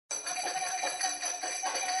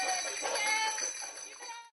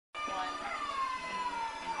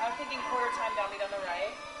thinking quarter time downbeat on the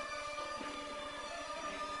right.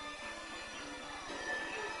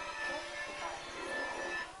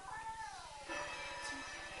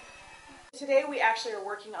 Today we actually are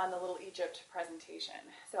working on the Little Egypt presentation.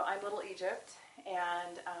 So I'm Little Egypt,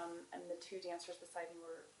 and the two dancers beside me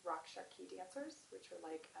were Rakshaki dancers, which are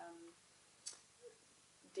like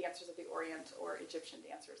dancers of the Orient or Egyptian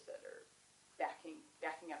dancers that are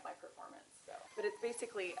backing up my performance. So, but it's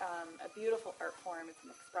basically a beautiful art form. It's an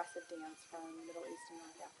expressive dance from Middle East and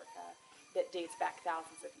North Africa that dates back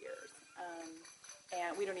thousands of years,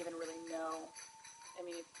 and we don't even really know. I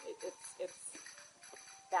mean, it's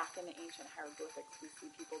back in the ancient hieroglyphics, we see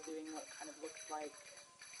people doing what kind of looks like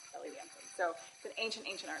belly dancing. So it's an ancient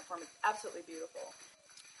art form. It's absolutely beautiful.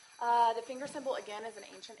 The finger cymbal, again, is an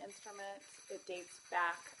ancient instrument. It dates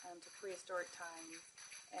back to prehistoric times,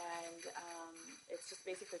 and it's just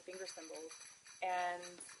basically finger cymbals. And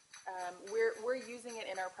we're using it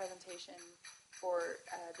in our presentation for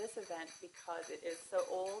this event because it is so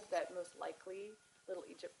old that most likely Little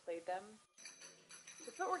Egypt played them. The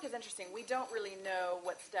footwork is interesting. We don't really know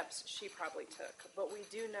what steps she probably took, but we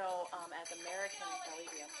do know as American belly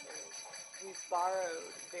dancers, we've borrowed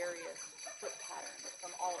various foot patterns from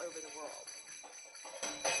all over the world.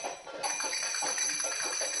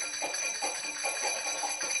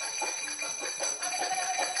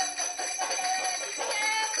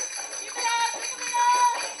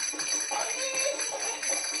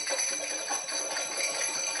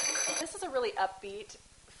 This is a really upbeat,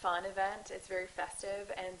 fun event. It's very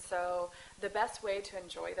festive, and so the best way to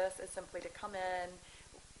enjoy this is simply to come in,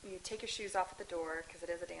 you take your shoes off at the door because it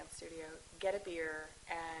is a dance studio, get a beer,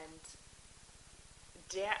 and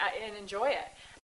enjoy it.